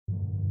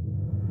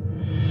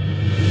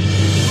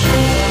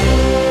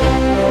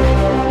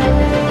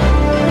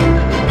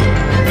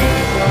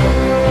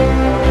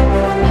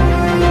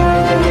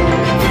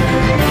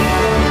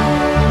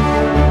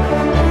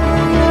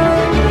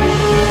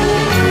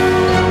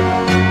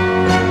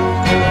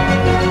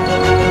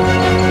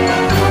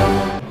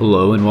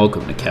Hello and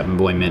welcome to Cabin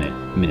Boy Minute,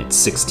 minute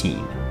 16.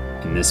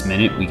 In this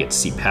minute, we get to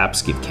see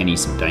Paps give Kenny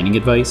some dining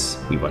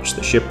advice, we watch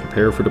the ship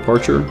prepare for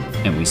departure,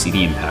 and we see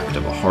the impact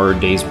of a hard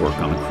day's work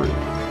on the crew.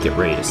 Get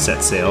ready to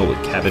set sail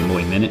with Cabin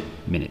Boy Minute,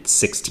 minute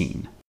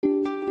 16.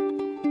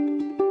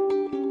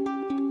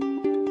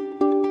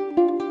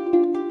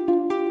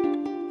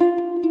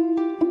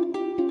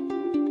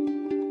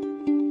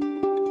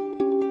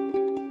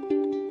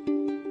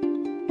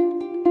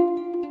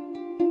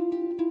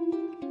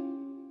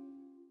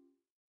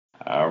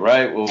 All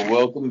right, well,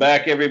 welcome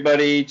back,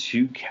 everybody,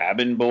 to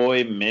Cabin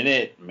Boy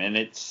Minute,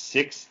 minute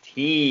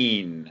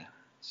 16.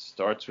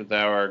 Starts with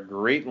our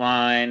great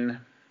line,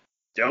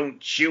 "Don't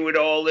chew it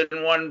all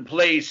in one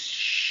place,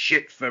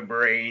 shit for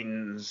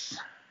brains."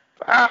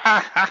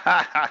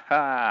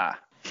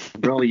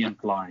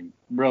 Brilliant line.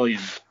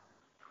 Brilliant.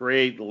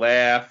 Great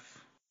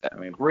laugh.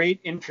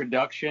 Great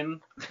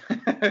introduction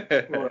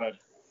to a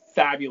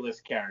fabulous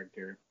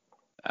character.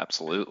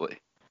 Absolutely.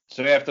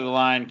 So after the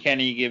line,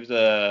 Kenny gives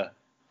a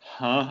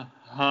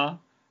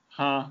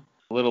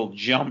little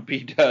jump he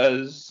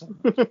does.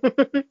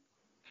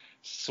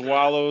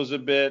 Swallows a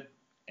bit,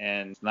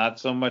 and not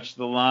so much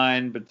the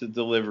line, but the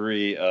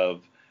delivery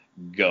of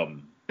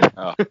gum.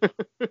 Oh.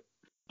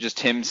 Just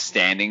him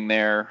standing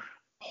there,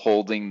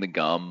 holding the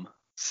gum,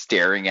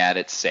 staring at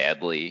it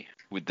sadly,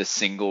 with the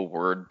single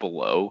word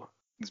below.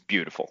 It's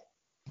beautiful.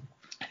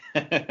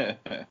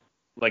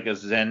 Like a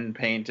Zen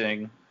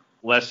painting.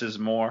 Less is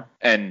more.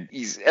 And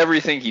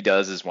everything he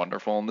does is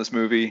wonderful in this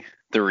movie.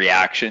 The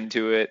reaction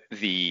to it,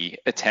 the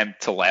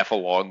attempt to laugh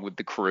along with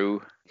the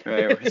crew.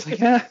 Right? Where he's like,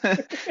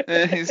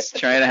 he's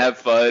trying to have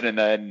fun, and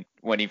then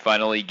when he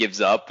finally gives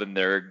up and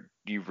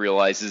he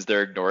realizes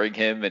they're ignoring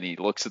him, and he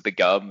looks at the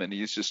gum, and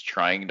he's just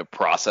trying to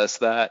process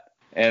that.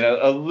 And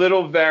a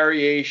little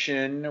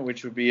variation,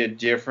 which would be a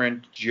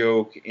different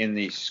joke in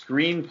the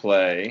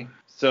screenplay.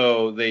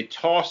 So they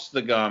toss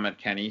the gum at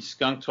Kenny.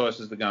 Skunk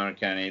tosses the gum at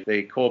Kenny.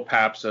 They call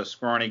Paps a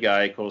scrawny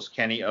guy. He calls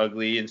Kenny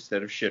ugly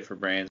instead of shit for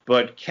brains.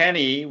 But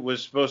Kenny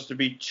was supposed to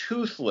be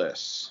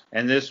toothless.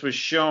 And this was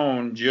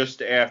shown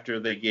just after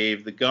they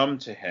gave the gum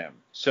to him.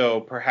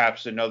 So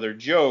perhaps another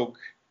joke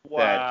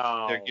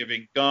that they're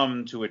giving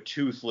gum to a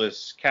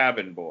toothless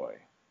cabin boy.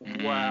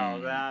 Wow,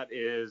 that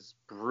is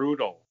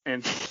brutal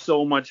and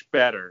so much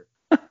better.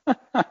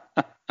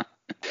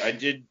 I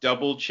did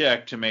double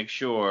check to make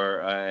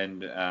sure,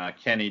 and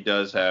Kenny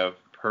does have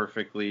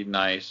perfectly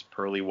nice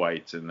pearly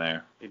whites in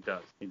there. He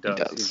does.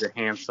 He's a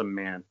handsome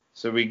man.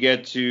 So we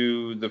get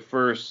to the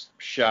first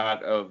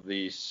shot of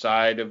the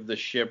side of the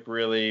ship,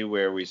 really,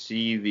 where we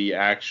see the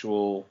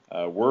actual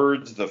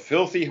words, "the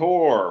filthy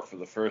whore," for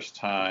the first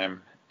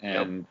time.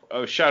 And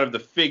a shot of the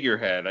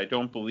figurehead. I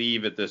don't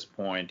believe at this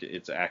point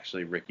it's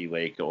actually Ricky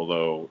Lake,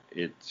 although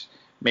it's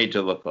made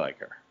to look like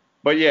her.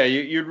 But yeah,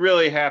 you'd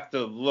really have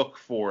to look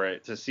for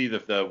it to see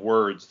the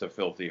words, "the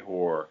filthy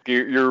whore."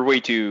 You're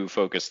way too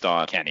focused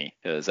on Kenny,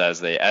 because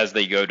as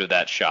they go to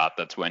that shot,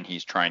 that's when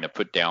he's trying to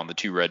put down the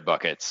two red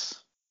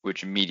buckets,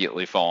 which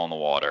immediately fall in the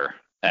water.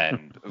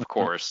 And of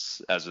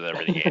course, as with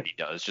everything Andy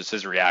does, just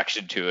his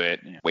reaction to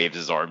it, waves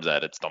his arms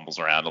at it, stumbles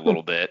around a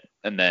little bit,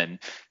 and then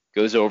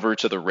goes over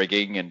to the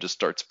rigging and just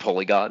starts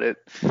pulling on it.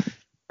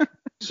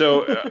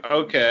 So,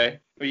 okay.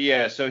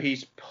 Yeah, so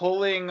he's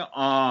pulling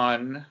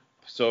on.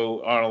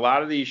 So on a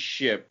lot of these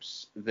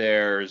ships,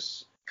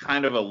 there's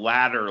kind of a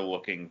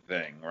ladder-looking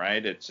thing,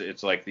 right?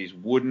 It's like these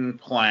wooden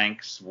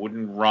planks,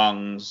 wooden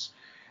rungs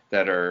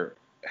that are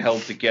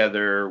held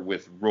together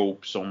with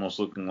ropes, almost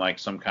looking like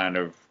some kind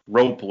of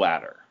rope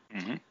ladder.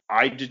 Mm-hmm.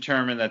 I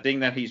determined that thing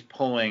that he's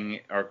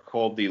pulling are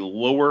called the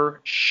lower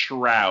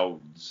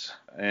shrouds,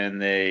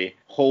 and they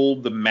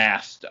hold the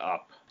mast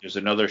up. There's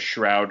another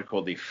shroud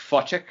called the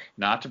futtock,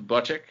 not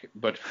buttock,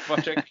 but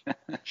futtock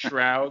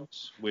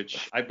shrouds,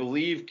 which I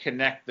believe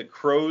connect the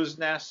crow's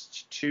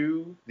nest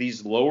to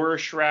these lower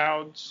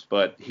shrouds,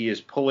 but he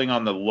is pulling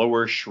on the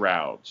lower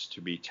shrouds,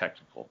 to be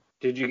technical.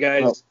 Did you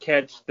guys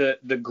catch the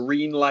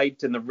green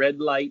light and the red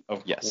light?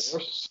 Of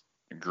course.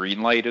 The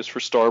green light is for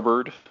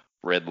starboard,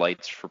 red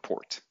light's for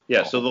port.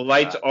 Yeah, so the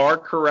lights are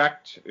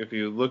correct if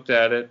you looked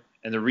at it.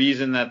 And the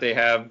reason that they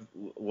have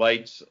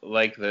lights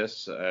like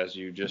this, as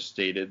you just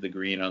stated, the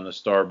green on the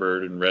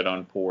starboard and red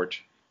on port,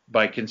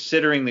 by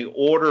considering the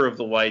order of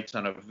the lights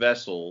on a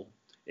vessel,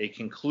 a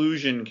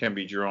conclusion can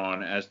be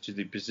drawn as to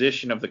the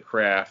position of the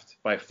craft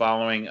by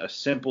following a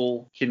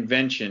simple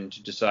convention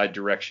to decide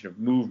direction of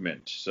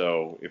movement.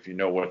 So if you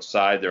know what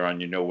side they're on,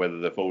 you know whether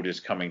the boat is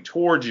coming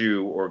towards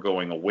you or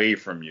going away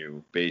from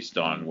you based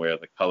on where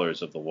the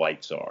colors of the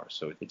lights are.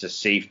 So it's a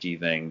safety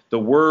thing. The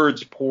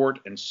words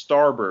port and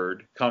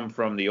starboard come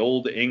from the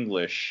Old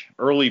English.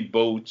 Early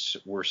boats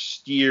were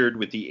steered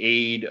with the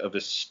aid of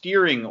a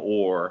steering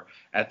oar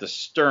at the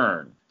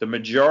stern. The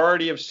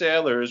majority of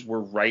sailors were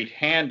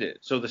right-handed,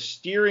 so the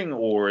steering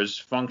oars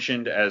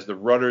functioned as the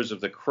rudders of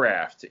the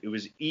craft. It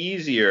was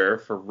easier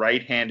for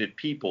right-handed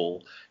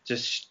people to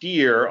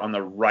steer on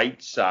the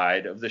right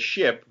side of the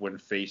ship when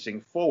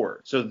facing forward.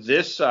 So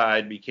this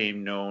side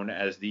became known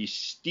as the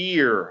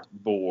steer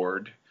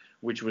board,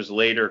 which was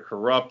later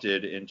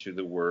corrupted into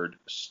the word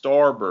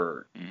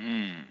starboard.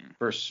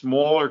 For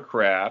smaller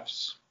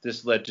crafts,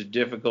 this led to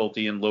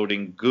difficulty in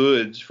loading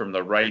goods from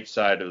the right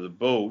side of the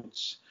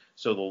boats,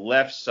 so the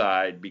left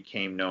side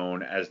became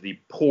known as the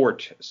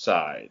port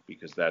side,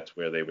 because that's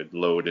where they would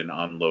load and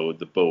unload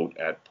the boat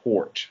at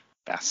port.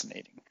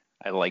 Fascinating.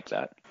 I like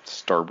that.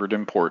 Starboard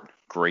and port.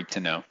 Great to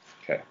know.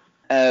 Okay.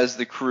 As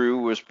the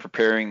crew was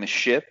preparing the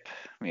ship,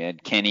 we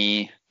had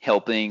Kenny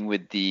helping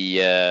with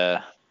the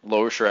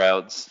lower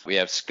shrouds. We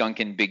have Skunk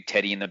and Big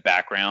Teddy in the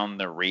background.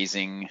 They're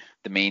raising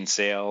the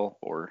mainsail,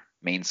 or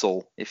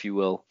mainsail, if you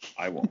will.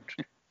 I won't.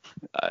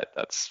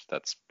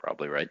 That's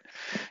probably right.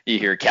 You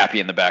hear Cappy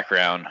in the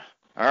background.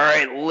 All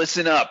right,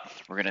 listen up.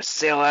 We're going to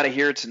sail out of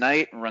here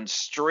tonight and run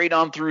straight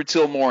on through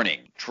till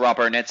morning. Drop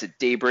our nets at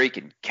daybreak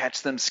and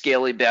catch them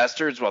scaly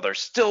bastards while they're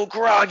still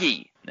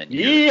groggy. And then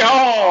you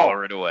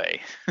holler it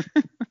away.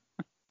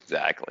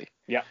 Exactly.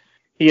 Yeah.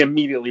 He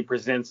immediately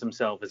presents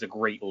himself as a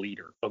great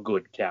leader, a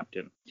good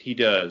captain. He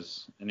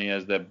does, and he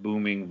has that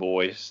booming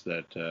voice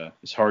that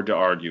is hard to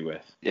argue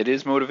with. It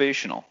is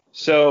motivational.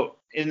 So,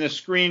 in the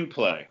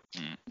screenplay,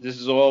 this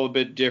is all a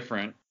bit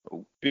different.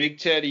 Big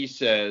Teddy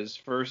says,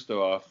 first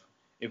off,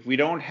 if we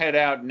don't head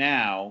out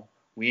now,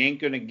 we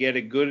ain't going to get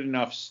a good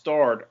enough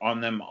start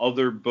on them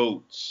other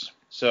boats.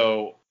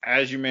 So,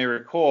 as you may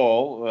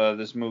recall,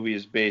 this movie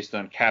is based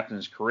on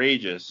Captain's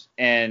Courageous,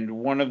 and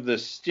one of the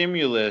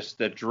stimulus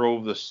that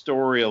drove the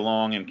story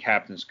along in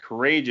Captain's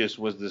Courageous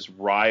was this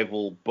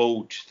rival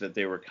boat that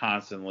they were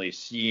constantly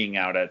seeing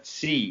out at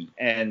sea.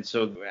 And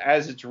so,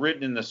 as it's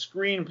written in the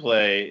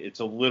screenplay, it's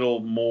a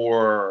little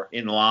more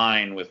in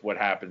line with what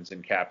happens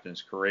in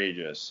Captain's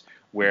Courageous,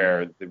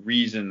 where the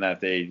reason that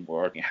they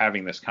are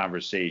having this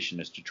conversation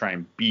is to try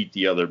and beat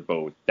the other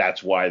boat.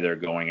 That's why they're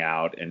going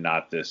out, and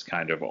not this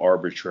kind of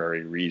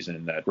arbitrary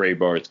reason that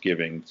Graybar's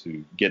giving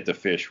to get the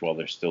fish while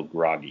they're still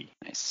groggy.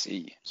 I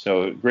see.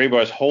 So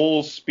Graybar's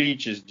whole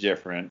speech is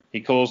different.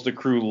 He calls the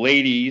crew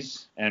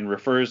ladies and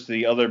refers to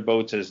the other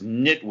boats as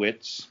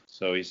nitwits.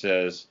 So he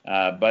says,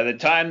 by the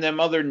time them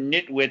other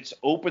nitwits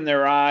open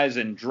their eyes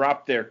and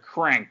drop their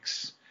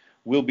cranks,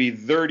 we'll be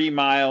 30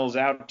 miles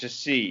out to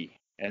sea.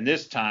 And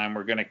this time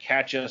we're going to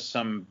catch us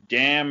some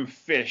damn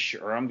fish,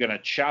 or I'm going to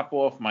chop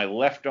off my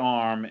left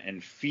arm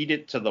and feed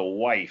it to the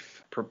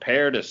wife.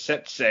 Prepare to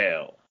set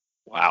sail.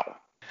 Wow.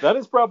 That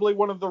is probably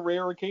one of the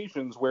rare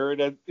occasions where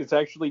it's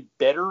actually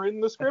better in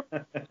the script.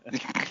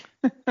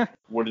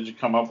 What did you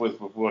come up with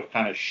what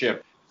kind of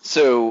ship?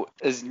 So,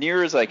 as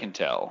near as I can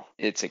tell,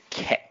 it's a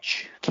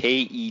ketch.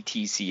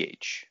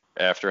 Ketch.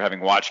 After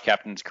having watched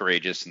Captain's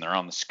Courageous, and they're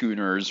on the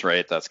schooners,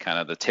 right? That's kind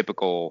of the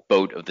typical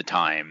boat of the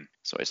time.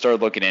 So I started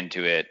looking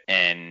into it,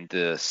 and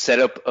the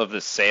setup of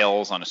the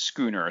sails on a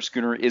schooner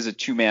is a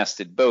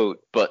two-masted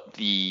boat, but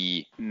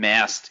the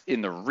mast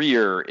in the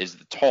rear is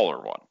the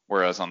taller one.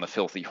 Whereas on the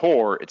Filthy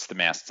Whore, it's the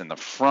mast in the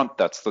front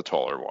that's the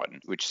taller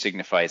one, which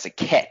signifies a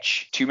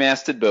ketch.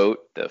 Two-masted boat,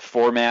 the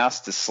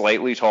foremast is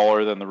slightly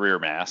taller than the rear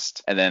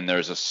mast, and then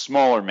there's a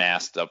smaller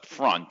mast up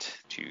front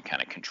to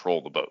kind of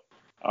control the boat.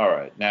 All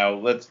right, now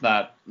let's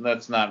not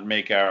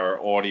make our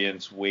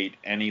audience wait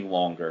any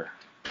longer.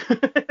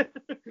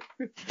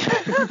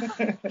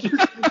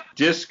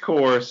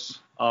 Discourse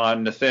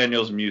on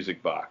Nathaniel's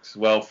music box.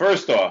 Well,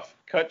 first off,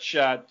 cut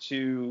shot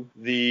to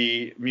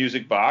the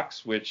music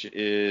box, which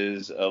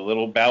is a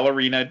little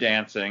ballerina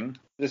dancing.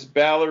 This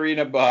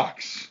ballerina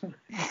box.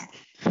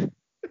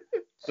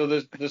 So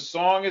the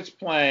song it's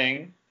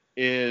playing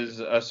is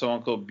a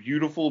song called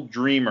Beautiful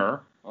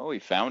Dreamer. Oh, he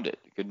found it.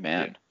 Good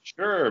man.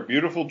 Sure.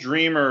 Beautiful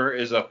Dreamer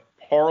is a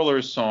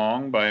parlor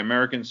song by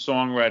American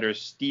songwriter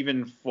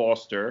Stephen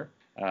Foster,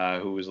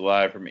 who was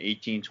alive from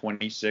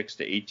 1826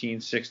 to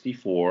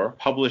 1864,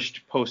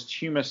 published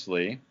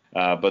posthumously.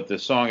 But the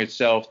song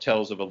itself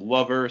tells of a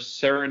lover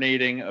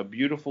serenading a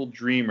beautiful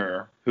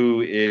dreamer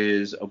who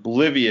is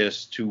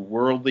oblivious to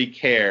worldly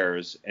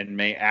cares and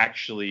may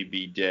actually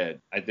be dead.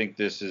 I think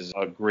this is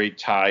a great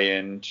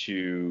tie-in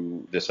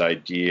to this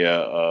idea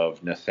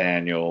of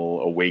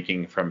Nathaniel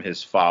awaking from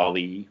his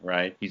folly,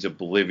 right? He's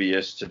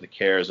oblivious to the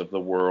cares of the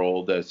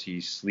world as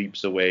he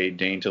sleeps away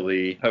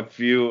daintily. A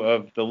few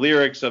of the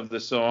lyrics of the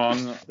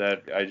song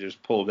that I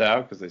just pulled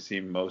out because they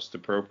seem most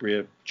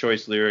appropriate.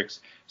 Choice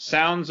lyrics.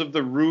 Sounds of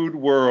the rude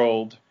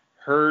world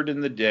heard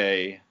in the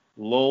day,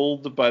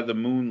 lulled by the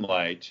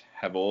moonlight,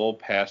 have all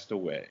passed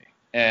away.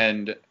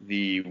 And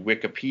the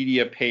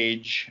Wikipedia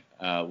page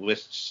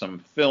lists some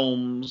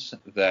films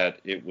that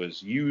it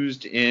was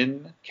used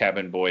in.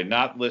 Cabin Boy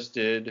not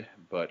listed,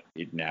 but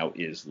it now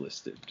is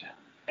listed.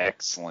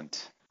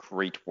 Excellent.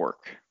 Great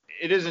work.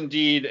 It is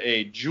indeed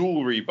a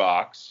jewelry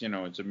box. You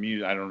know, it's a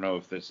I don't know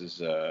if this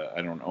is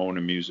I don't own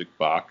a music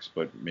box,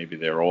 but maybe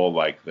they're all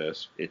like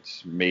this.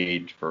 It's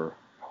made for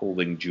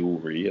holding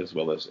jewelry as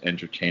well as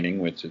entertaining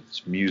with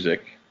its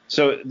music.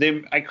 So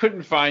I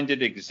couldn't find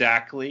it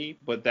exactly,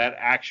 but that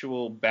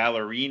actual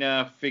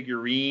ballerina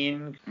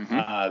figurine,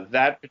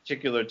 that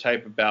particular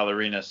type of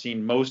ballerina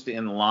seemed most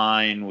in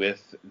line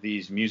with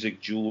these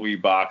music jewelry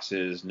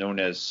boxes known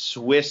as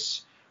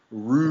Swiss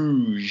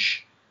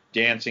Rouge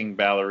dancing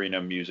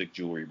ballerina music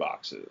jewelry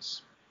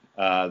boxes.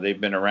 They've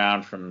been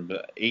around from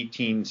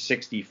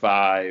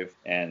 1865,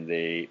 and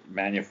they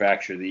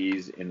manufacture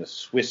these in the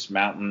Swiss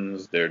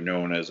mountains. They're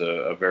known as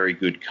a very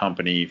good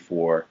company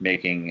for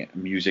making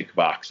music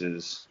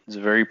boxes. It's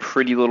a very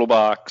pretty little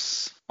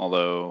box,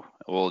 although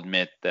I will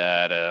admit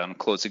that on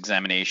close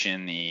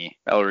examination, the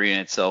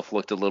ballerina itself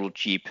looked a little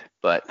cheap,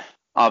 but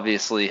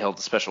obviously held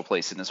a special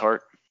place in his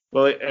heart.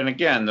 Well, and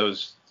again,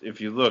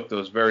 if you look,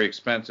 those very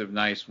expensive,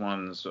 nice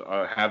ones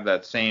have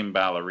that same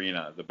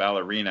ballerina. The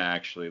ballerina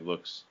actually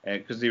looks,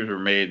 because these were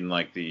made in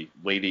like the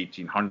late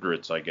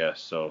 1800s, I guess,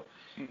 so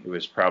it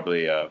was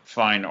probably a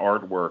fine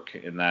artwork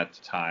in that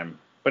time.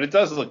 But it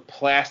does look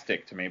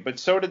plastic to me. But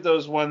so did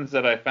those ones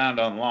that I found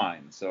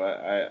online. So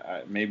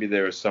I maybe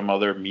there was some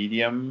other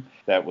medium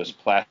that was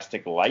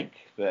plastic-like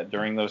that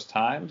during those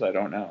times. I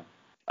don't know.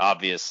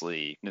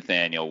 Obviously,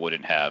 Nathaniel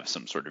wouldn't have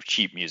some sort of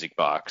cheap music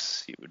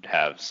box. He would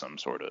have some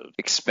sort of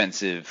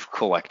expensive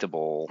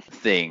collectible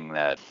thing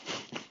that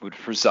would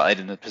reside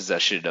in the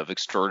possession of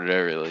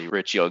extraordinarily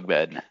rich young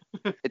men,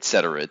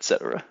 etc.,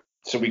 etc.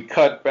 So we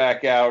cut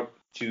back out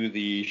to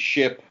the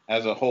ship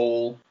as a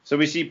whole. So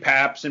we see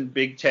Paps and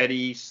Big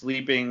Teddy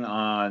sleeping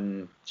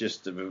on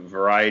just a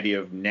variety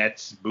of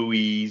nets,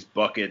 buoys,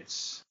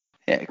 buckets.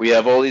 Yeah, we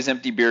have all these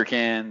empty beer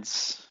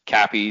cans.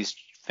 Cappy's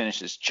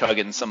finishes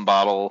chugging some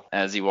bottle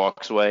as he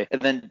walks away,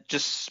 and then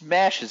just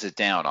smashes it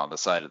down on the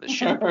side of the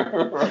ship.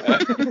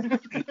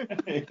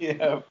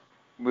 Yeah.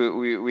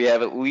 We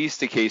have at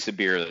least a case of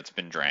beer that's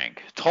been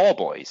drank. Tall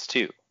boys,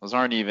 too. Those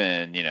aren't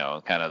even,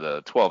 kind of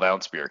the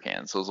 12-ounce beer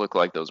cans. Those look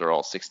like those are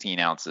all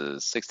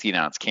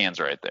 16-ounce cans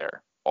right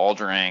there. All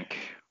drank,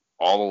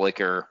 all the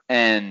liquor,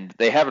 and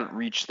they haven't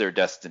reached their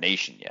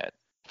destination yet.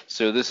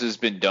 So this has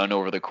been done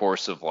over the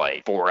course of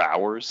like 4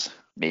 hours,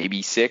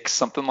 maybe 6,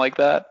 something like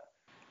that.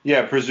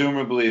 Yeah,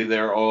 presumably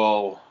they're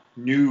all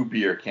new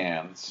beer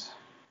cans.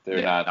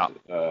 They're not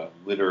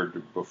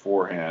littered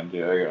beforehand.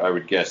 I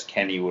would guess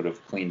Kenny would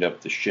have cleaned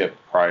up the ship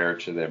prior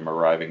to them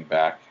arriving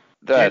back.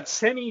 Did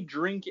Kenny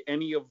drink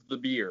any of the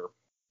beer?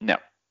 No.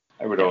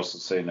 I would also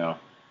say no.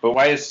 But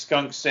why is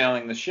Skunk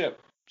sailing the ship?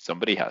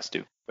 Somebody has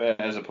to.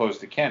 As opposed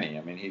to Kenny.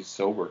 I mean, he's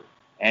sober.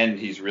 And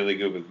he's really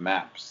good with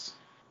maps.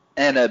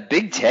 And a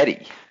Big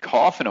Teddy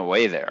coughing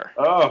away there.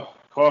 Oh,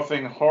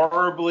 coughing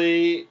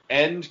horribly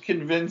and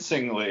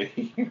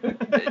convincingly.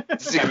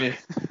 I mean,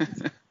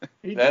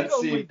 he did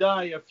only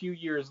die a few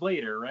years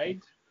later,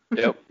 right?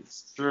 Yep.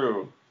 It's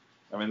true.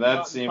 I mean,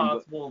 that seemed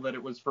possible that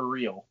it was for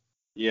real.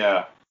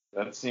 Yeah,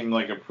 that seemed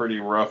like a pretty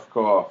rough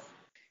cough.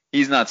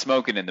 He's not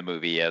smoking in the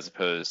movie as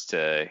opposed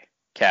to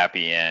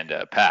Cappy and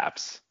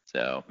Paps.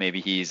 So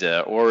maybe he's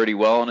already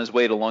well on his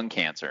way to lung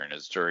cancer and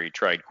has already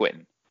tried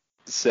quitting.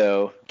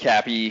 So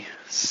Cappy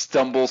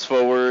stumbles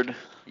forward,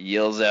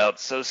 yells out,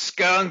 "So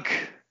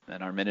Skunk!"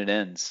 Then our minute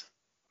ends.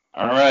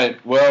 All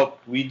right. Well,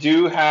 we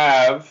do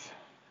have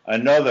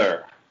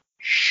another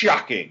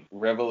shocking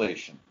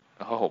revelation.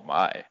 Oh,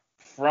 my.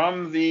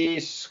 From the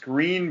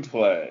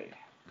screenplay.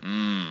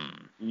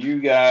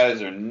 You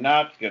guys are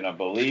not going to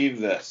believe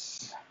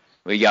this.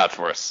 What you got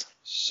for us?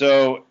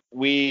 So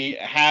we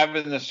have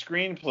in the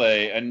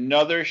screenplay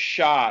another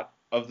shot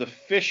of the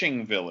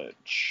fishing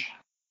village.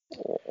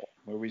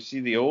 Where we see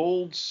the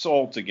old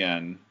Salt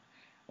again,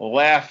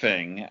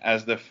 laughing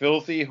as the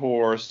filthy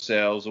horse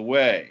sails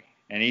away.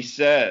 And he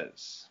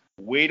says,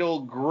 "Wait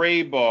till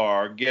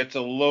Graybar gets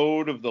a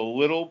load of the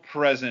little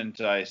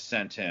present I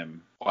sent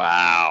him."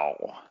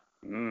 Wow.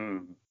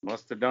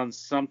 Must have done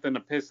something to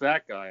piss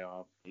that guy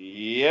off.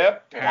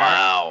 Yep.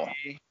 Wow.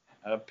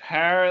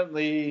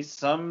 Apparently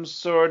some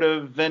sort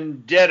of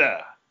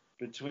vendetta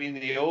between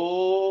the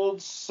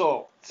old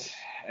Salt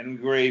and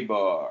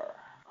Graybar.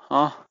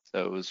 Huh.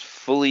 So it was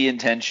fully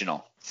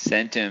intentional.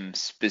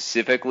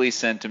 Specifically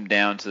sent him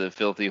down to the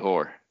filthy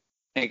whore.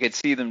 I could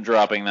see them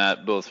dropping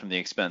that both from the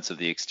expense of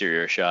the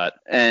exterior shot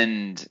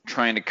and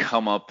trying to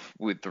come up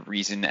with the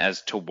reason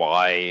as to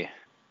why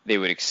they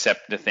would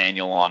accept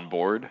Nathaniel on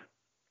board,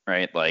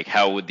 right? Like,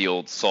 how would the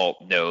old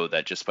Salt know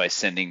that just by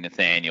sending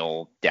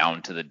Nathaniel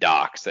down to the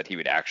docks that he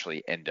would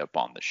actually end up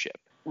on the ship?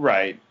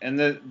 Right. And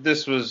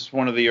this was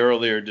one of the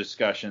earlier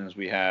discussions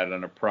we had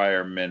on a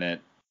prior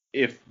minute.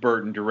 If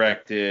Burton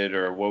directed,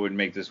 or what would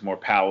make this more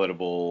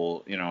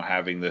palatable,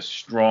 having this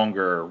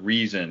stronger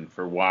reason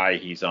for why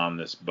he's on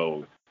this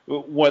boat.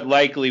 What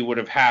likely would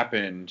have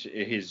happened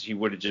is he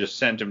would have just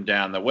sent him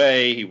down the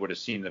way, he would have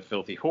seen the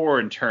filthy whore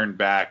and turned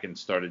back and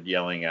started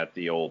yelling at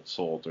the old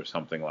Salt or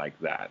something like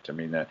that. I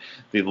mean,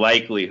 the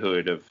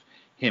likelihood of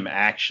him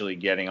actually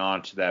getting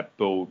onto that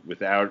boat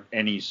without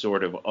any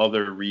sort of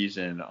other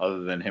reason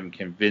other than him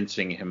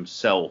convincing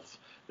himself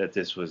that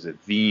this was a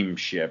theme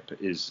ship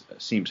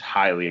seems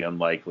highly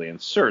unlikely,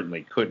 and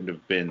certainly couldn't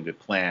have been the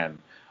plan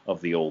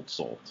of the old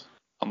Salt.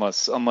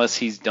 Unless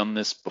he's done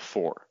this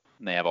before,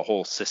 and they have a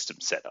whole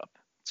system set up.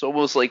 It's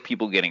almost like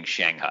people getting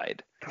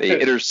shanghaied. They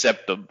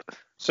intercept them.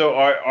 So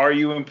are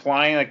you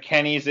implying that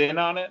Kenny's in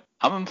on it?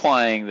 I'm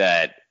implying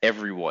that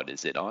everyone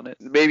is in on it.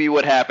 Maybe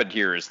what happened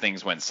here is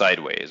things went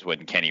sideways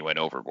when Kenny went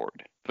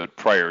overboard. But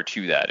prior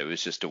to that, it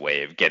was just a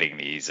way of getting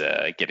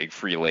getting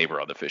free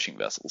labor on the fishing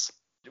vessels.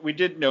 We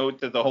did note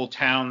that the whole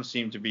town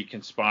seemed to be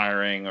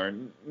conspiring, or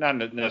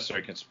not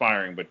necessarily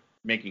conspiring, but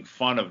making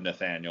fun of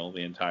Nathaniel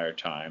the entire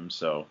time.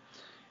 So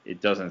it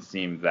doesn't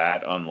seem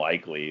that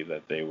unlikely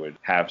that they would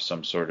have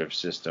some sort of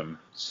system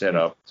set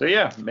up. So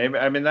yeah, maybe,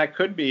 I mean, that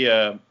could be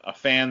a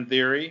fan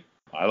theory.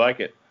 I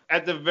like it.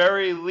 At the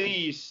very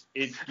least,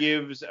 it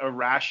gives a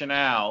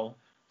rationale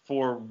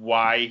for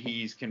why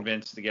he's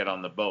convinced to get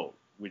on the boat,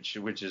 which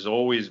has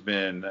always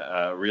been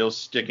a real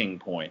sticking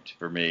point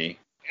for me.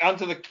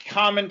 Onto the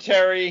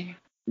commentary.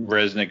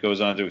 Resnick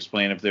goes on to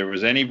explain if there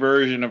was any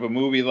version of a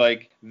movie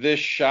like this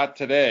shot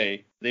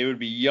today, they would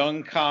be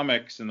young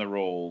comics in the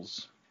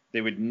roles. They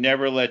would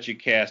never let you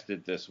cast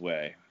it this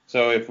way.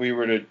 So if we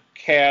were to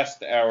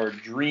cast our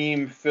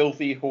dream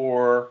filthy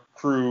whore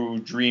crew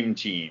dream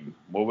team,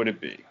 what would it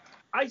be?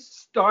 I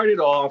started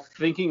off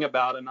thinking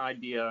about an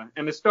idea,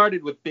 and it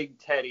started with Big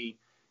Teddy,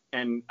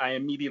 and I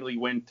immediately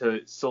went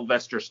to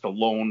Sylvester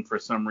Stallone for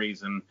some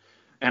reason,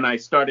 and I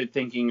started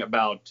thinking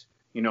about,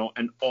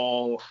 an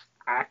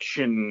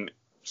all-action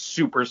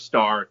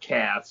superstar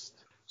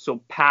cast.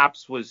 So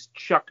Paps was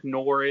Chuck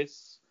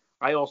Norris.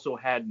 I also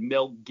had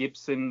Mel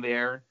Gibson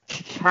there.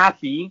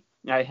 Happy,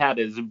 I had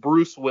as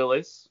Bruce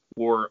Willis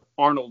or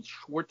Arnold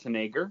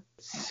Schwarzenegger.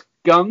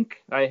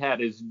 Skunk, I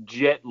had as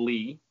Jet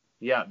Li.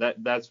 Yeah,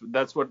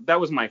 that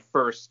was my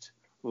first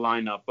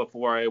lineup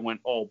before I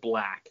went all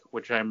black,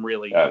 which I'm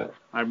really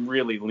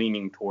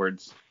leaning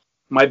towards.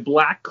 My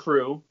black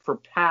crew for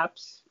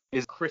Paps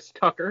is Chris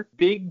Tucker.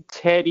 Big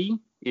Teddy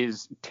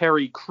is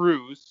Terry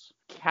Crews.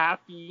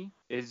 Cappy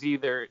is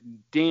either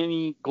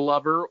Danny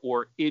Glover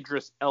or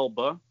Idris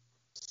Elba.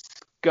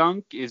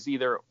 Skunk is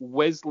either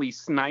Wesley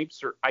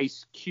Snipes or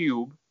Ice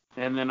Cube.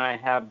 And then I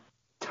have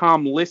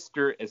Tom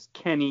Lister as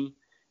Kenny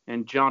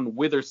and John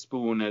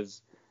Witherspoon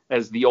as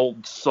the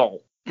old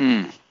Salt.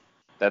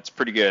 That's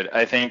pretty good.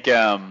 I think you're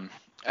gonna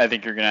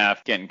have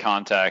to get in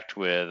contact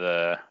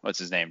with what's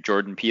his name,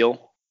 Jordan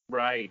Peele.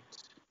 Right.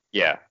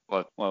 Yeah.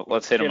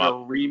 Let's hit him up.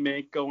 Get a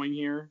remake going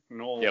here.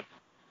 Yep.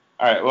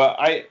 All right. Well,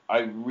 I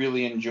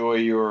really enjoy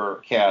your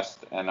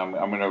cast, and I'm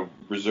going to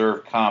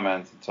reserve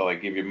comments until I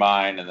give you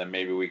mine, and then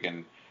maybe we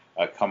can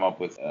come up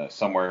with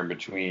somewhere in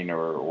between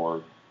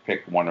or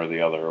pick one or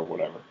the other or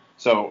whatever.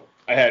 So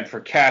I had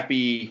for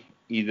Cappy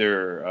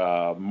either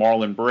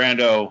Marlon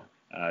Brando,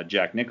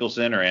 Jack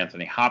Nicholson, or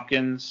Anthony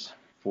Hopkins.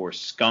 For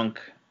Skunk,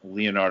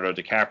 Leonardo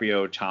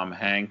DiCaprio, Tom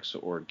Hanks,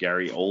 or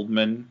Gary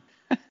Oldman.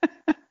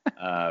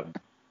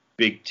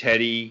 Big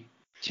Teddy,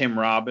 Tim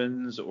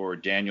Robbins, or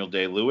Daniel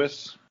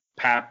Day-Lewis.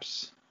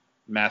 Paps,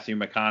 Matthew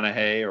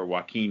McConaughey, or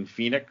Joaquin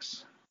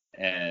Phoenix.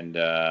 And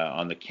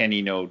on the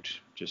Kenny note,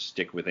 just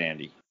stick with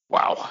Andy.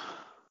 Wow.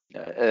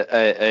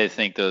 I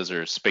think those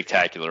are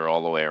spectacular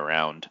all the way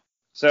around.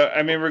 So,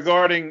 I mean,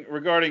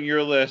 regarding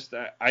your list,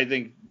 I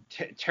think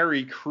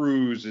Terry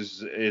Crews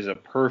is a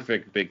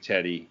perfect Big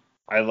Teddy.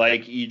 I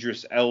like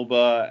Idris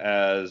Elba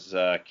as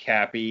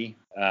Cappy.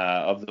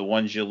 Of the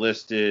ones you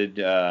listed,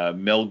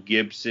 Mel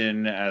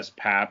Gibson as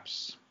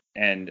Paps.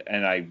 And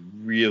I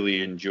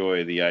really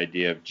enjoy the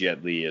idea of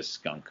Jet Li as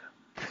Skunk.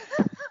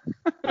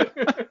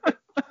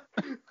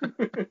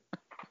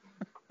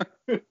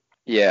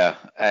 Yeah,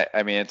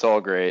 I mean, it's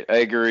all great. I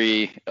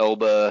agree.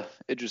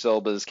 Idris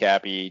Elba's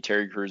Cappy,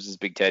 Terry Crews'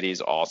 Big Teddy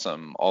is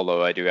awesome.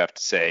 Although I do have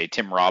to say,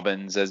 Tim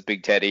Robbins as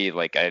Big Teddy,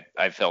 like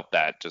I felt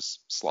that just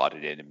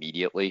slotted in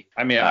immediately.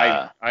 I mean,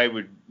 I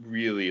would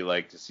really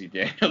like to see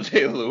Daniel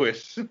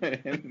Day-Lewis.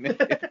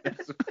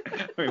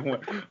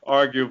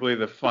 Arguably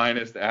the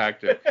finest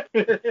actor.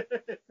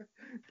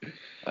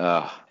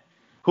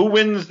 Who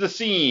wins the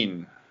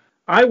scene?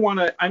 I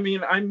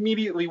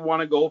immediately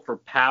want to go for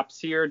Paps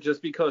here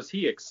just because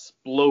he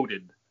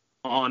exploded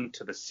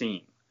onto the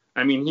scene.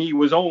 I mean, he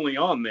was only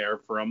on there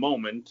for a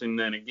moment and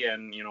then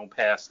again,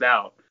 passed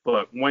out.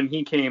 But when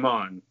he came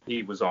on,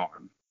 he was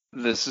on.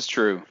 This is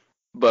true.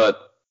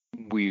 But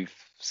we've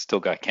still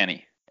got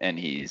Kenny, and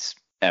he's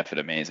effing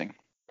amazing.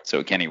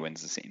 So Kenny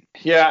wins the scene.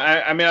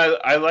 Yeah, I mean,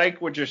 I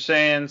like what you're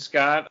saying,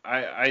 Scott.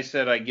 I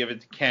said I give it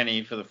to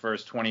Kenny for the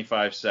first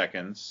 25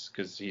 seconds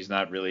because he's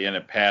not really in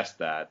it past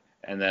that.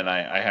 And then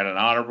I had an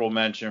honorable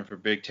mention for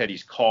Big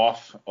Teddy's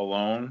cough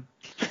alone.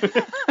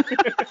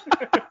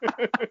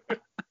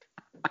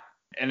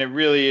 And it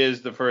really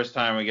is the first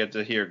time we get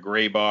to hear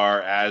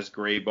Graybar as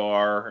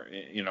Graybar,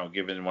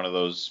 given one of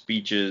those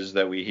speeches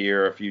that we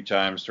hear a few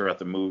times throughout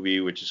the movie,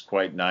 which is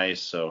quite nice.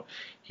 So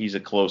he's a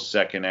close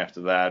second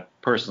after that.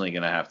 Personally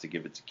going to have to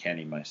give it to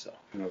Kenny myself.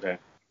 Okay.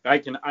 I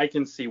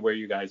can see where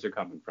you guys are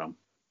coming from.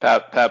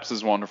 Paps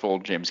is wonderful.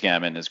 James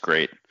Gammon is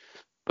great.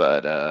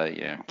 But,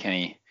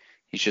 Kenny,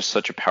 he's just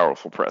such a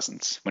powerful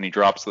presence. When he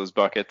drops those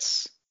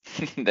buckets,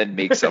 then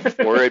makes up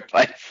for it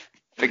by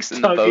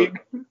fixing the boat.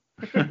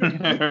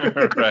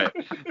 Right.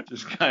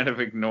 Just kind of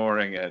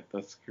ignoring it.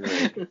 That's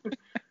great.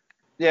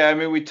 Yeah, I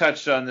mean, we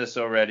touched on this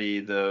already.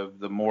 The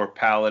more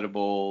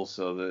palatable,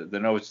 so the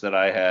notes that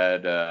I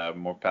had,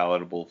 more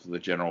palatable for the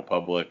general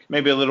public.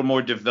 Maybe a little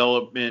more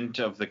development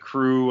of the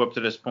crew up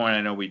to this point.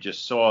 I know we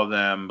just saw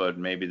them, but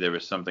maybe there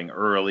was something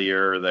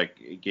earlier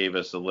that gave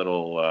us a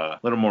little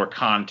more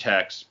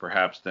context.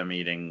 Perhaps them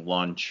eating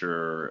lunch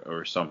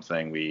or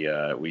something.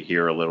 We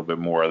hear a little bit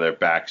more of their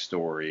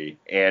backstory,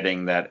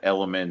 adding that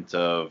element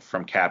of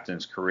from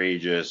Captains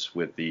Courageous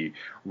with the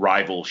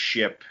rival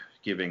ship,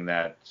 giving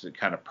that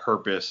kind of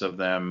purpose of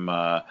them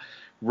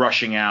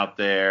rushing out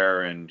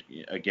there, and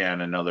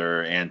again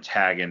another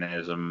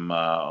antagonism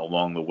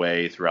along the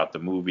way throughout the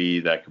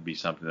movie. That could be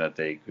something that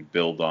they could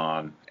build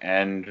on.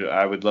 And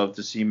I would love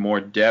to see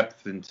more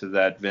depth into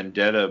that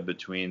vendetta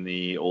between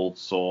the Old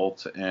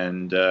Salt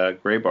and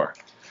Graybar.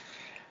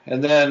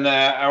 And then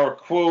our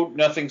quote,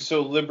 "Nothing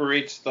so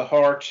liberates the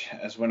heart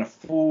as when a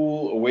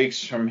fool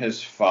awakes from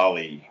his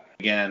folly."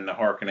 Again,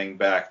 hearkening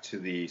back to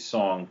the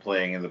song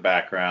playing in the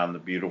background, The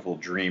Beautiful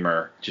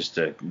Dreamer, just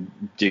to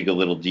dig a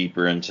little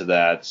deeper into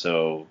that.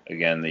 So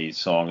again, the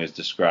song is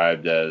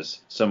described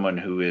as someone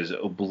who is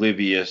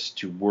oblivious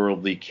to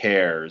worldly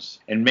cares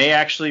and may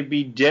actually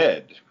be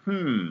dead.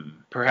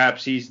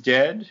 Perhaps he's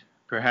dead?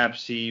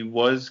 Perhaps he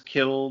was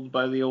killed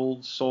by the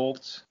Old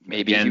Salt?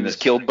 Maybe he was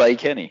killed by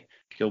Kenny.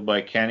 Killed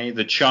by Kenny.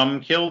 The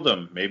chum killed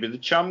him. Maybe the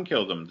chum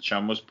killed him. The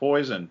chum was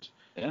poisoned.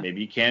 Yeah.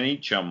 Maybe you can't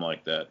eat chum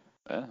like that.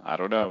 I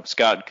don't know.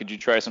 Scott, could you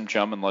try some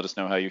chum and let us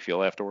know how you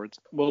feel afterwards?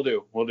 Will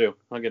do.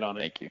 I'll get on it.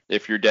 Thank you.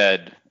 If you're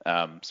dead,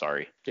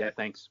 sorry. Yeah,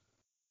 thanks.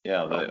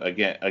 Yeah,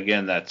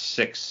 again, that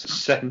Sixth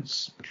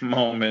Sense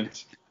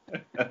moment.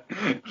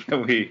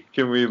 Can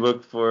we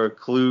look for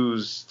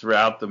clues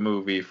throughout the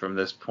movie from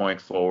this point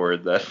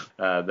forward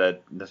that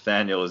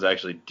Nathaniel is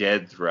actually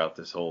dead throughout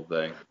this whole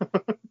thing?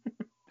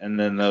 And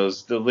then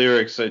the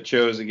lyrics I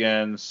chose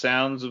again: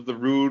 "Sounds of the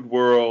rude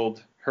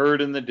world,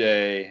 heard in the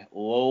day,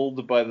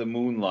 lulled by the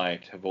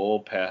moonlight, have all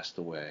passed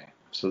away."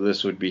 So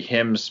this would be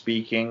him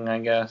speaking, I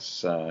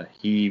guess.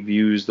 He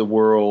views the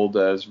world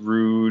as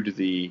rude,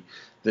 the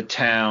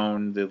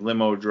town, the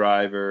limo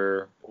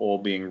driver, all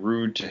being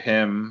rude to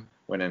him,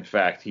 when in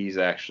fact he's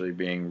actually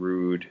being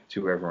rude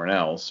to everyone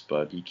else,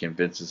 but he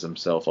convinces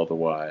himself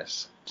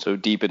otherwise. So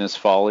deep in his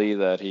folly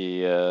that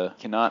he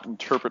cannot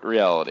interpret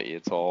reality.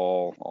 It's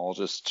all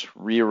just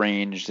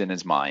rearranged in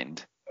his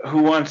mind.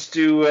 Who wants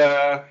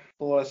to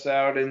pull us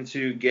out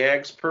into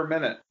gags per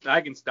minute? I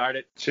can start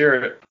it. Hear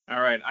it.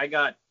 All right, I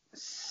got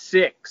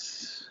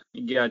 6.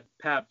 You got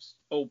Pap's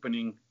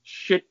opening,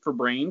 "Shit for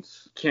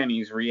brains."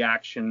 Kenny's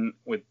reaction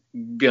with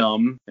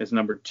gum is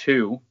number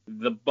 2.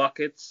 The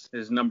buckets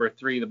is number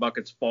 3. The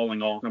buckets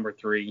falling off, number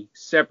 3.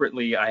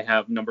 Separately, I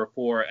have number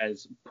 4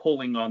 as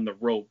pulling on the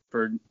rope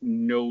for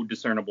no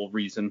discernible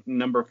reason.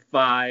 Number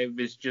 5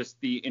 is just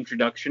the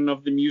introduction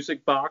of the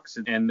music box.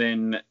 And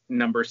then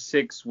number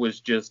 6 was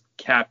just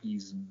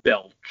Cappy's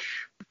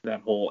belch.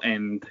 That whole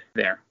end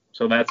there.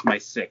 So that's my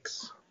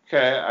 6.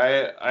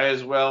 Okay, I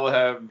as well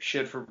have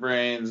shit for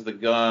brains, the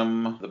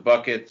gum, the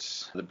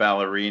buckets, the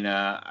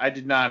ballerina. I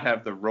did not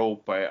have the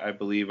rope. I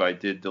believe I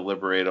did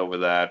deliberate over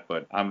that,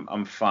 but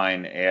I'm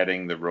fine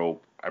adding the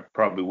rope. I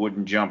probably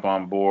wouldn't jump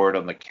on board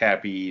on the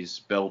Cappy's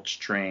belch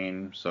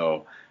train,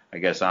 so I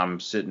guess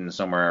I'm sitting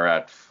somewhere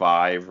at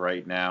 5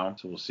 right now.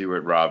 So we'll see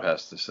what Rob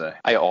has to say.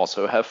 I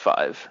also have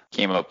 5.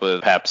 Came up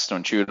with Paps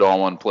Don't Chew It All in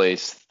One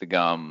Place, the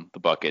gum, the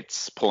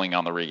buckets, pulling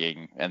on the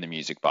rigging, and the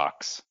music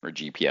box for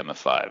GPM of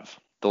 5.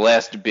 The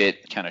last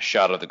bit, kind of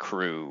shot of the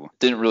crew,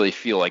 didn't really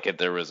feel like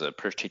there was a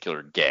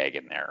particular gag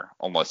in there,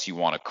 unless you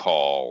want to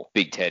call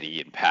Big Teddy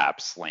and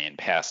Paps laying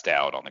passed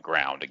out on the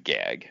ground a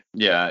gag.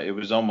 Yeah, it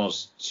was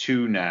almost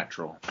too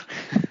natural.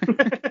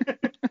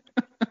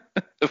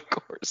 Of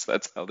course,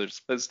 that's how they're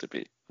supposed to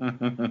be.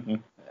 All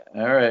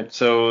right,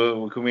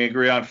 so can we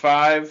agree on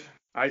 5?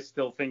 I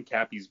still think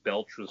Cappy's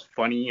belch was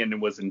funny, and it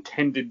was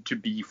intended to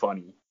be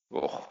funny.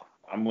 Oh.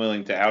 I'm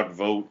willing to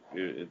outvote,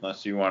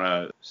 unless you want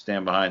to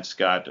stand behind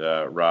Scott.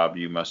 Rob,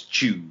 you must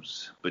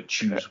choose, but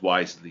choose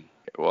wisely.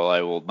 Well,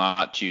 I will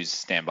not choose to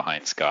stand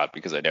behind Scott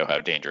because I know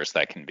how dangerous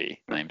that can be.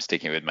 I'm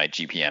sticking with my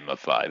GPM of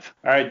 5.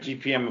 All right,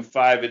 GPM of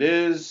 5 it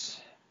is.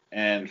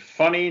 And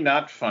funny,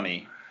 not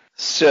funny.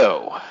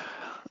 So,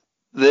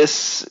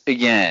 this,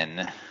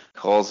 again,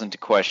 calls into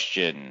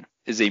question,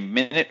 is a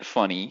minute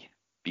funny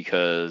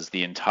because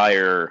the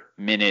entire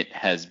minute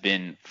has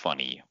been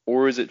funny?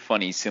 Or is it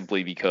funny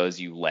simply because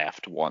you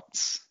laughed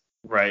once?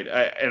 Right.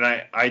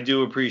 I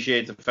do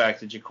appreciate the fact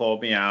that you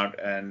called me out,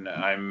 and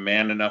I'm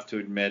man enough to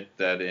admit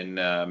that in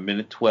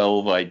minute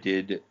 12 I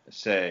did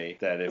say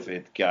that if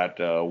it got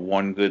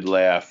one good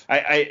laugh.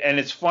 And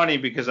it's funny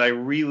because I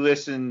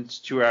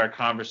re-listened to our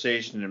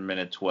conversation in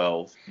minute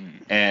 12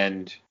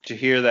 and to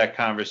hear that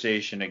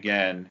conversation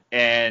again,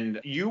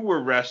 and you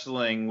were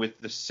wrestling with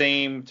the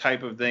same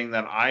type of thing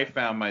that I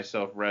found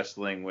myself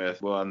wrestling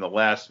with, well, in the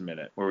last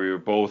minute, where we were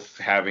both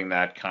having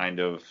that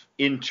kind of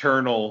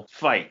internal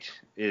fight.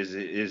 Is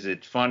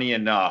it funny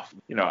enough?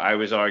 You know, I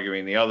was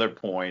arguing the other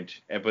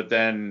point, but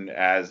then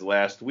as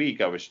last week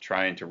I was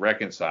trying to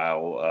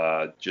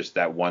reconcile just just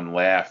that one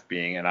laugh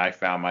being, and I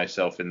found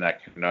myself in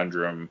that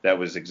conundrum that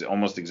was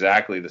almost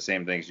exactly the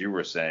same things you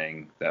were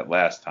saying that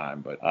last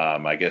time. But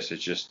I guess it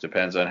just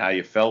depends on how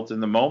you felt in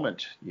the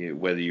moment,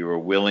 whether you were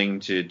willing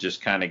to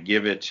just kind of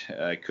give it.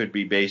 It could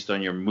be based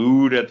on your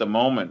mood at the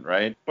moment,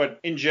 right? But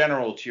in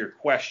general, to your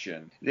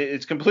question,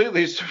 it's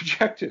completely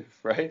subjective,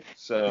 right?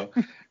 So,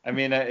 I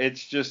mean,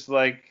 it's just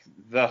like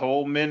the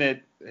whole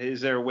minute.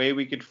 Is there a way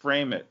we could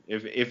frame it?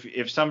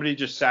 If somebody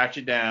just sat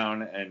you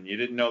down and you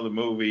didn't know the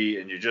movie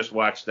and you just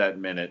watched that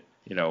minute,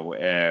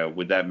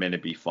 would that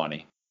minute be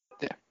funny?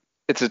 Yeah,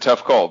 it's a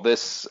tough call.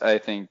 This, I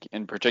think,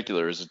 in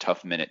particular, is a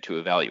tough minute to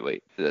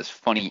evaluate. There's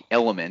funny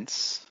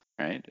elements,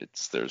 right?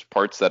 There's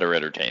parts that are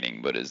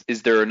entertaining, but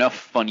is there enough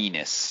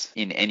funniness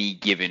in any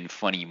given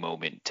funny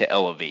moment to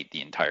elevate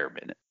the entire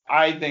minute?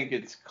 I think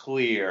it's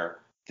clear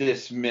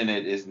this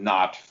minute is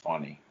not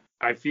funny.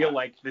 I feel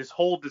like this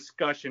whole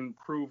discussion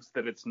proves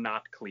that it's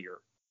not clear.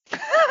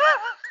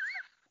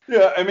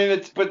 Yeah, I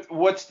mean, but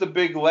what's the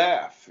big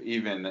laugh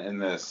even in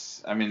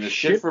this? I mean, the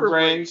shit for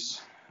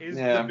brains is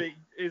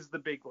the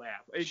big laugh.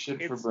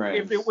 Shit for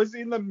brains. If it was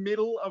in the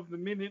middle of the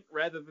minute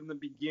rather than the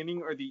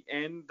beginning or the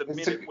end, the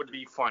minute would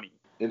be funny.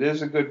 It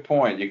is a good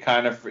point. It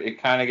kind of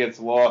gets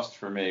lost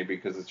for me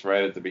because it's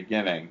right at the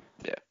beginning.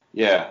 Yeah.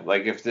 Yeah,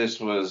 like if this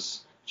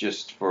was,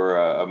 just for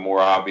a more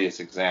obvious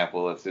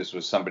example, if this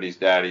was somebody's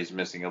daddy's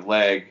missing a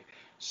leg,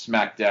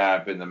 smack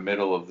dab in the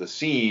middle of the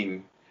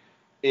scene,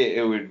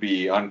 it would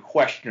be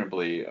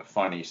unquestionably a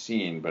funny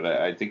scene. But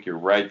I think you're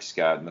right,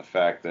 Scott, in the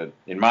fact that,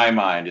 in my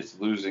mind, it's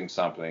losing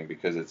something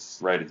because it's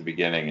right at the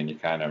beginning and you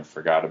kind of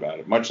forgot about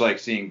it. Much like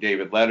seeing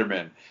David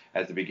Letterman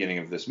at the beginning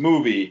of this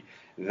movie,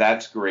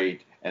 that's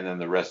great, and then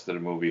the rest of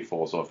the movie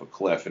falls off a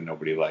cliff and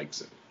nobody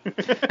likes it.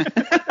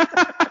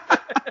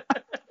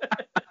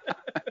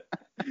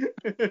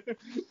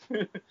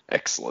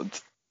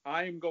 Excellent.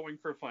 I am going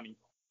for funny.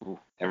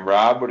 And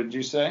Rob, what did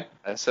you say?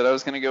 I said I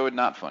was going to go with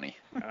not funny.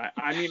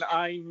 I mean,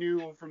 I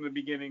knew from the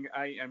beginning,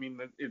 I mean,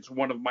 it's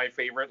one of my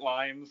favorite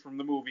lines from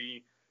the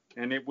movie,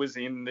 and it was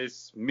in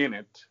this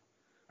minute.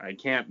 I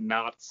can't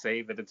not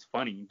say that it's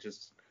funny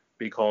just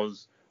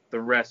because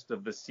the rest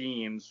of the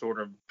scene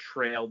sort of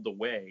trailed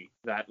away.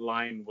 That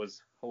line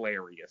was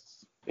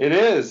hilarious. It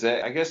is.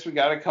 I guess we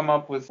got to come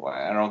up with,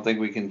 I don't think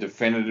we can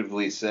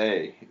definitively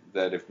say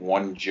that if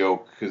one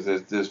joke, because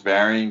there's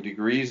varying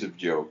degrees of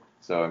joke.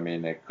 So, I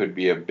mean, it could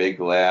be a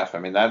big laugh. I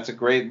mean, that's a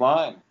great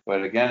line.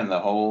 But again, the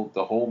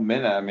whole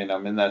minute, I mean,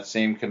 I'm in that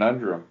same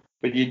conundrum.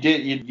 But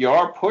you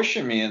are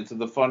pushing me into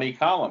the funny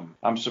column.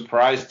 I'm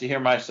surprised to hear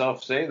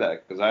myself say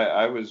that because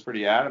I was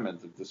pretty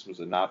adamant that this was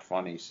a not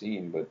funny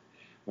scene. But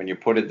when you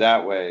put it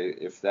that way,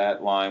 if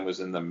that line was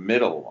in the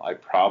middle, I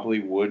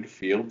probably would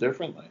feel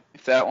differently.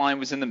 If that line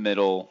was in the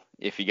middle,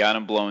 if he got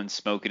him blowing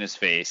smoke in his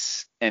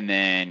face, and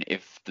then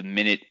if the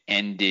minute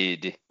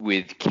ended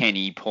with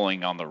Kenny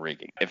pulling on the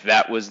rigging, if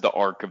that was the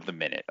arc of the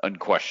minute,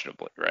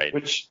 unquestionably, right?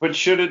 But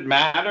should it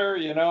matter,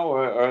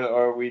 or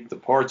are we the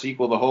parts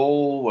equal the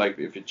whole? Like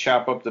if you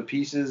chop up the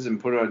pieces and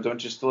put it,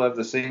 don't you still have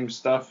the same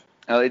stuff?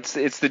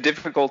 It's the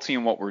difficulty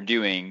in what we're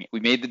doing. We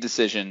made the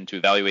decision to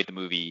evaluate the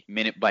movie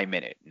minute by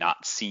minute,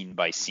 not scene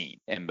by scene.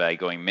 And by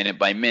going minute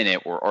by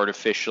minute, we're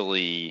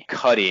artificially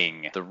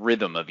cutting the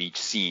rhythm of each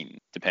scene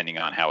depending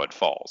on how it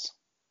falls.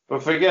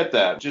 But forget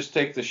that. Just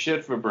take the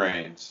shit for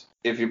brains.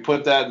 If you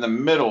put that in the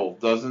middle,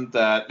 doesn't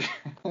that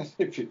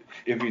if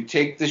you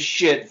take the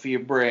shit for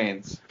your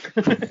brains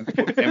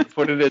and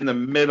put it in the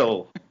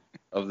middle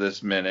of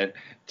this minute,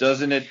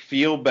 doesn't it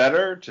feel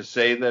better to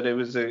say that it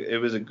was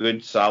a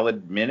good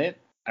solid minute?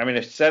 I mean,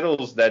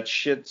 that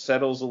shit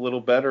settles a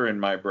little better in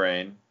my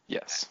brain.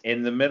 Yes.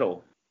 In the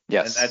middle.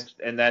 Yes.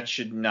 And that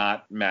should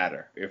not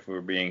matter if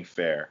we're being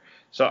fair.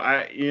 So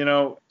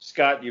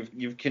Scott,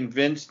 you've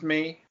convinced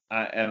me,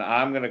 and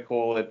I'm gonna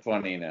call it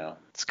funny now.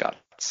 Scott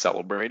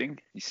celebrating.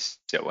 He's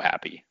so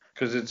happy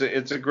because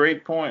it's a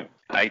great point.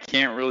 I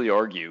can't really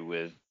argue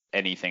with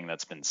anything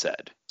that's been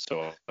said.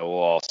 So I will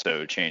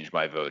also change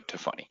my vote to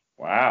funny.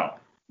 Wow.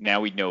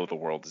 Now we know the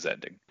world is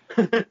ending.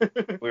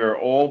 We are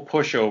all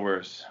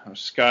pushovers.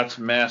 Scott's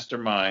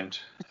mastermind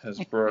has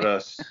brought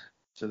us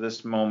to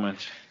this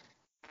moment.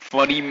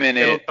 Funny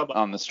minute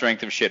on the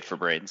strength of shit for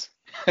brains.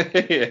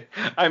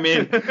 I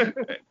mean,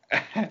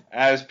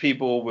 as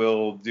people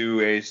will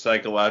do a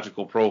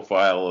psychological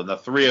profile on the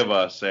three of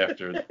us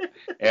after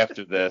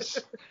this,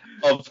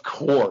 of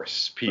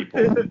course,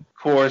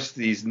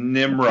 these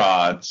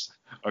nimrods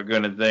are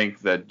going to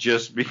think that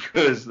just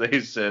because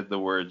they said the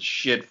word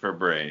shit for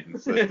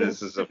brains, that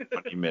this is a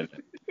funny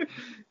minute.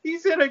 He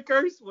said a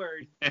curse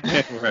word.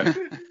 Right.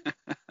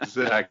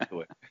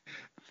 Exactly.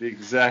 The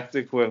exact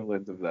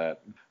equivalent of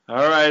that.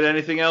 All right.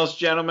 Anything else,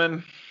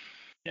 gentlemen?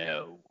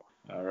 No.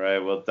 All right.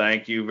 Well,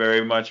 thank you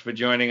very much for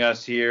joining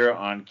us here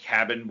on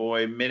Cabin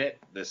Boy Minute.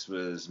 This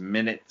was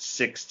Minute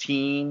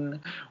 16.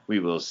 We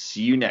will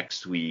see you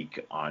next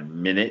week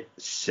on Minute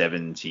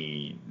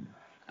 17.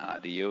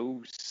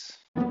 Adios.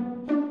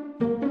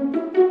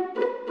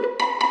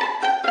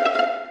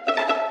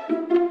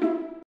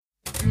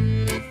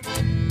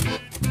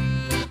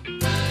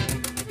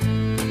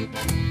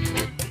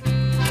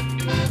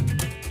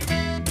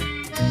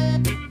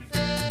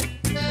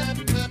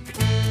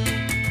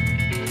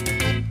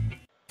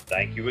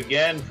 Thank you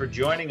again for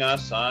joining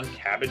us on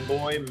Cabin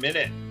Boy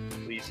Minute.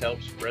 Please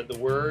help spread the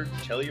word,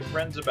 tell your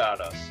friends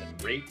about us,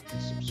 and rate and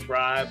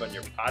subscribe on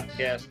your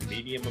podcast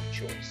medium of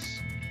choice.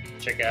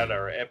 Check out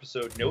our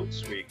episode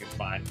notes where you can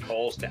find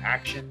calls to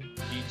action,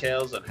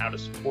 details on how to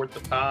support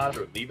the pod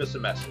or leave us a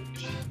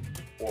message.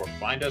 Or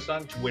find us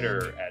on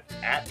Twitter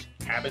at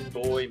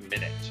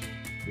CabinBoyMinute.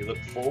 We look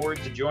forward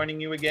to joining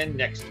you again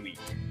next week.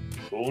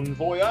 Bon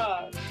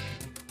voyage!